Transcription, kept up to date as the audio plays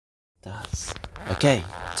does. Okay,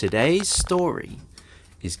 today's story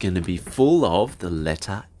is going to be full of the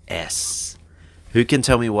letter S. Who can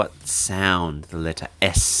tell me what sound the letter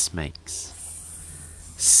S makes?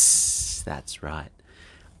 S, that's right.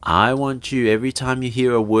 I want you, every time you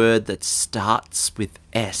hear a word that starts with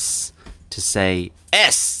S, to say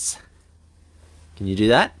S. Can you do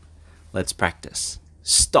that? Let's practice.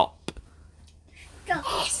 Stop.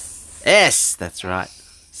 S. S, that's right.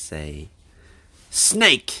 Say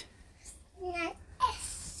snake.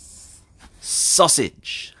 S.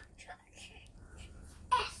 Sausage.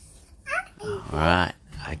 Alright,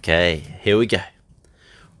 okay, here we go.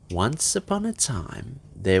 Once upon a time,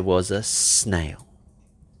 there was a snail.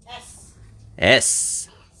 S. S.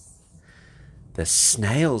 The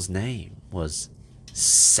snail's name was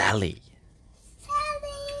Sally.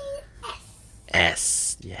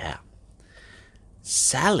 S, yeah.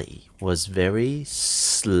 Sally was very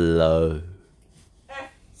slow.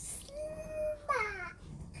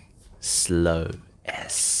 Slow.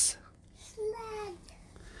 S.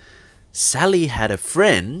 Sally had a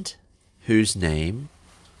friend whose name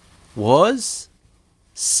was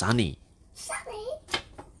Sunny.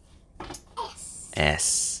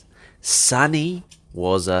 S. Sunny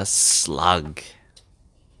was a slug.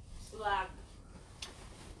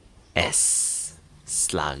 S.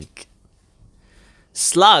 Slug.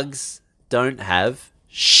 Slugs don't have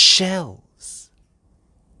shells.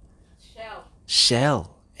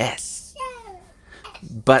 Shell. S.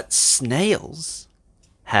 But snails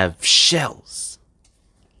have shells.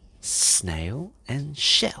 Snail and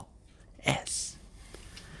shell. S.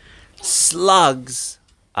 Slugs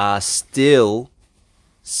are still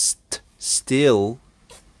slow,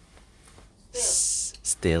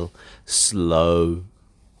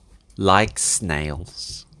 like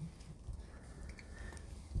snails.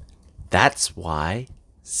 That's why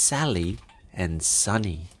Sally and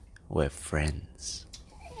Sunny were friends.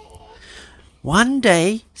 One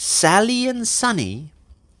day, Sally and Sunny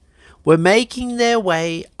were making their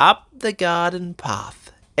way up the garden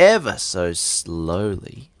path ever so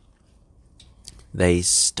slowly. They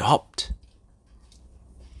stopped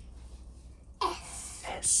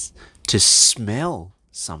to smell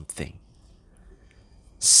something.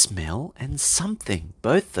 Smell and something.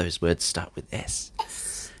 Both those words start with S.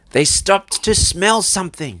 They stopped to smell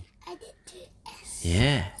something.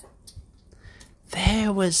 Yeah.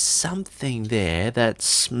 There was something there that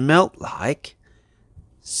smelt like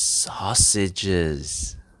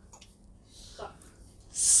sausages.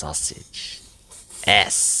 Sausage.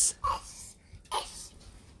 S.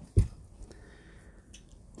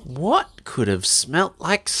 What could have smelt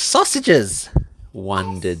like sausages?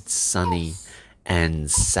 Wondered Sunny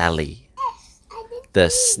and Sally, the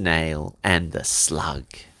snail and the slug.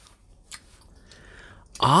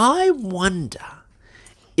 I wonder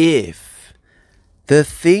if the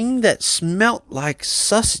thing that smelt like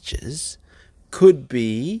sausages could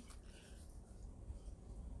be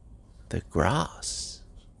the grass.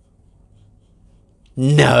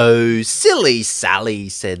 No, silly Sally,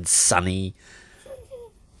 said Sunny.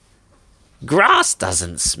 Grass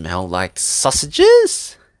doesn't smell like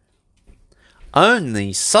sausages.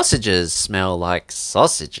 Only sausages smell like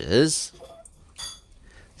sausages.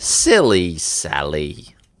 Silly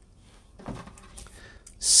Sally.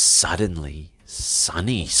 Suddenly,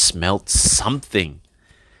 Sunny smelt something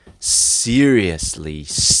seriously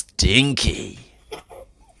stinky.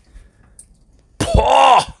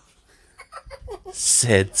 Paw!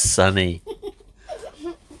 Said Sunny.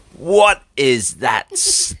 What is that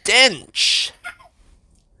stench?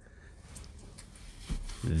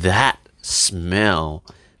 That smell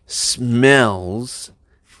smells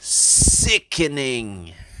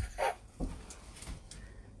sickening.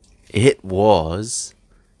 It was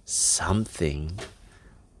something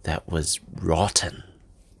that was rotten.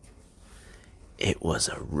 It was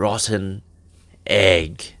a rotten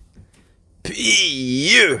egg.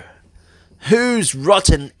 Phew! Whose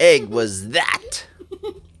rotten egg was that?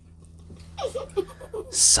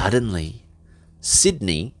 Suddenly,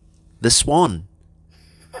 Sydney, the swan,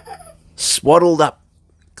 swaddled up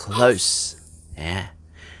close,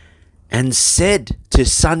 and said to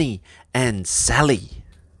Sunny and Sally,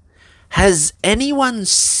 "Has anyone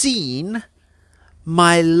seen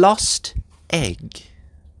my lost egg?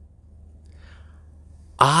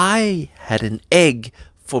 I had an egg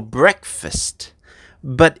for breakfast,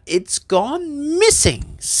 but it's gone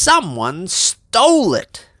missing. Someone stole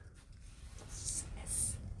it."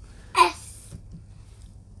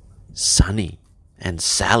 Sunny and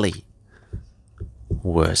Sally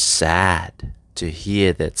were sad to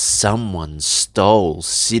hear that someone stole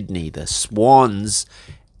Sydney the swan's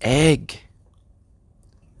egg.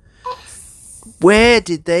 Where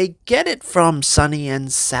did they get it from? Sunny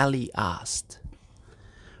and Sally asked.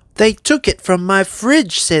 They took it from my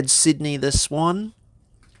fridge, said Sydney the Swan.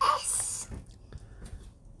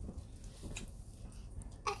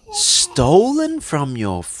 Stolen from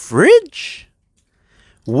your fridge?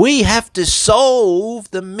 We have to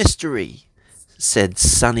solve the mystery, said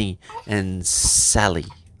Sunny and Sally.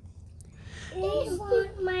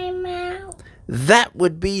 My mouth. That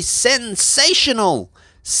would be sensational,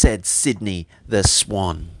 said Sydney the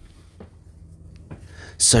Swan.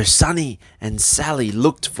 So Sunny and Sally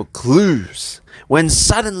looked for clues when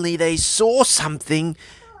suddenly they saw something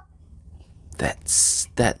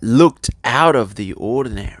that looked out of the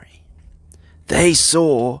ordinary. They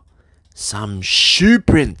saw some shoe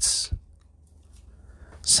prints.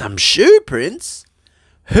 Some shoe prints?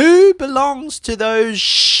 Who belongs to those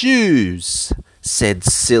shoes? Said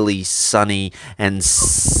silly Sunny and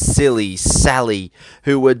silly Sally,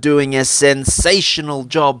 who were doing a sensational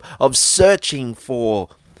job of searching for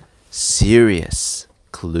serious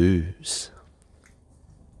clues.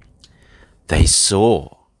 They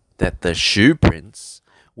saw that the shoe prints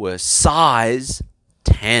were size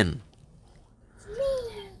 10.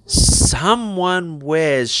 Someone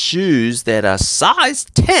wears shoes that are size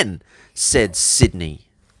 10, said Sydney.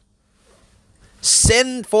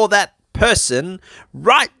 Send for that person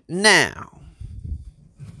right now.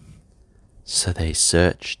 So they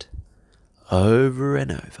searched over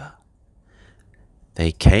and over.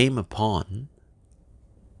 They came upon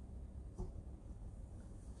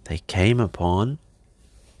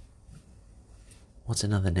what's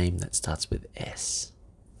another name that starts with S?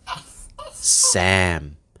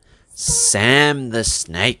 Sam. Sam the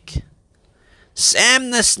Snake. Sam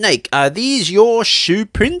the Snake, are these your shoe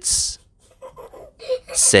prints?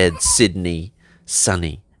 Said Sydney,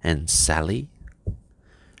 Sunny and Sally.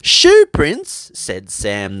 Shoe prints, said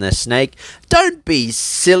Sam the Snake. Don't be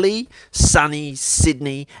silly, Sunny,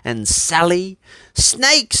 Sydney and Sally.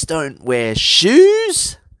 Snakes don't wear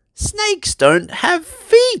shoes. Snakes don't have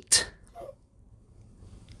feet.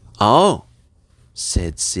 Oh,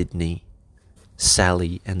 said Sydney,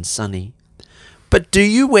 Sally and Sunny. But do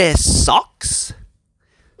you wear socks?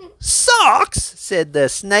 Socks, said the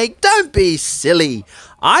Snake. Don't be silly.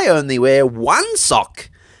 I only wear one sock.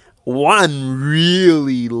 One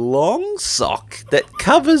really long sock that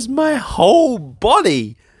covers my whole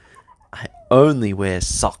body. I only wear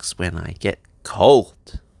socks when I get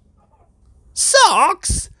cold.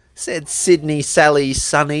 Socks, said Sydney, Sally,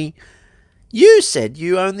 Sunny. You said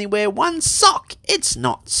you only wear one sock. It's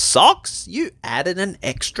not socks. You added an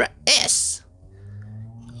extra S.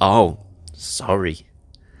 Oh, sorry,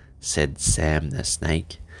 said Sam the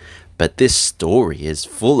Snake. But this story is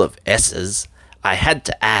full of S's. I had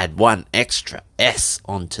to add one extra S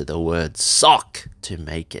onto the word sock to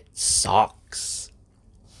make it socks.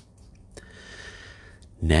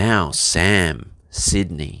 Now Sam,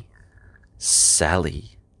 Sydney,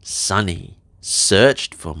 Sally, Sunny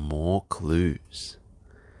searched for more clues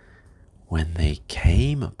when they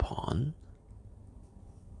came upon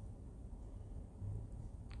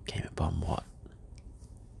what?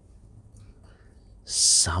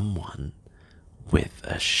 Someone with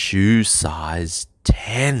a shoe size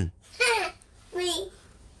 10. Me.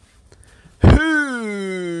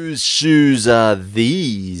 Whose shoes are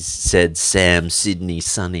these? Said Sam, Sydney,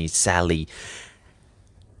 Sunny, Sally.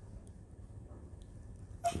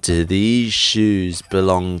 Do these shoes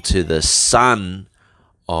belong to the son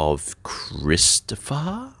of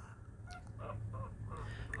Christopher?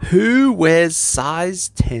 Who wears size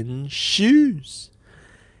 10 shoes?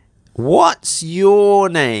 What's your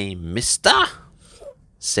name, mister?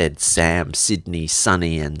 Said Sam, Sydney,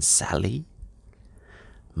 Sunny and Sally.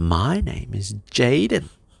 My name is Jaden,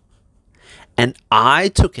 and I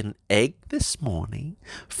took an egg this morning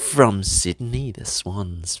from Sydney the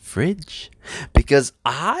Swan's fridge because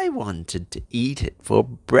I wanted to eat it for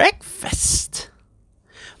breakfast.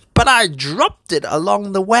 But I dropped it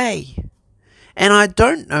along the way, and I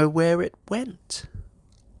don't know where it went.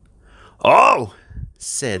 Oh,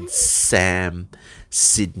 said Sam,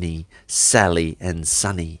 Sydney, Sally and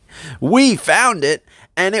Sunny. We found it,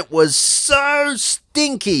 and it was so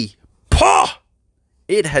stinky. Pah!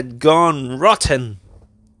 It had gone rotten.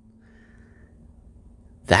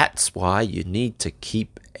 That's why you need to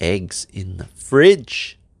keep eggs in the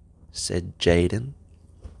fridge, said Jaden.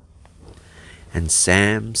 And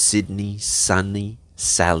Sam, Sydney, Sunny,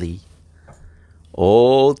 Sally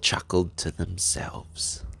all chuckled to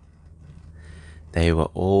themselves. They were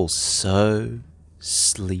all so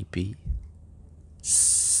sleepy.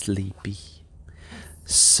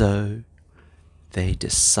 So they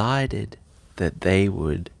decided that they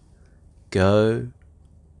would go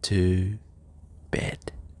to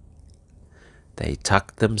bed. They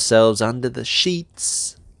tucked themselves under the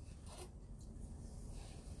sheets.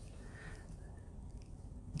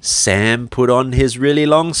 Sam put on his really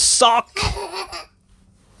long sock.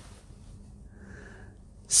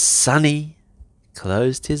 Sonny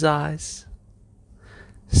closed his eyes.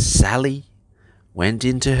 Sally went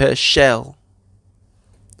into her shell.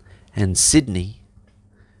 And Sydney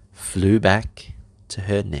flew back to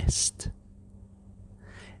her nest.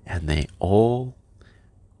 And they all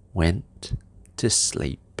went to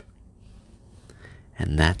sleep.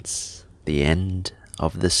 And that's the end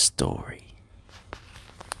of the story.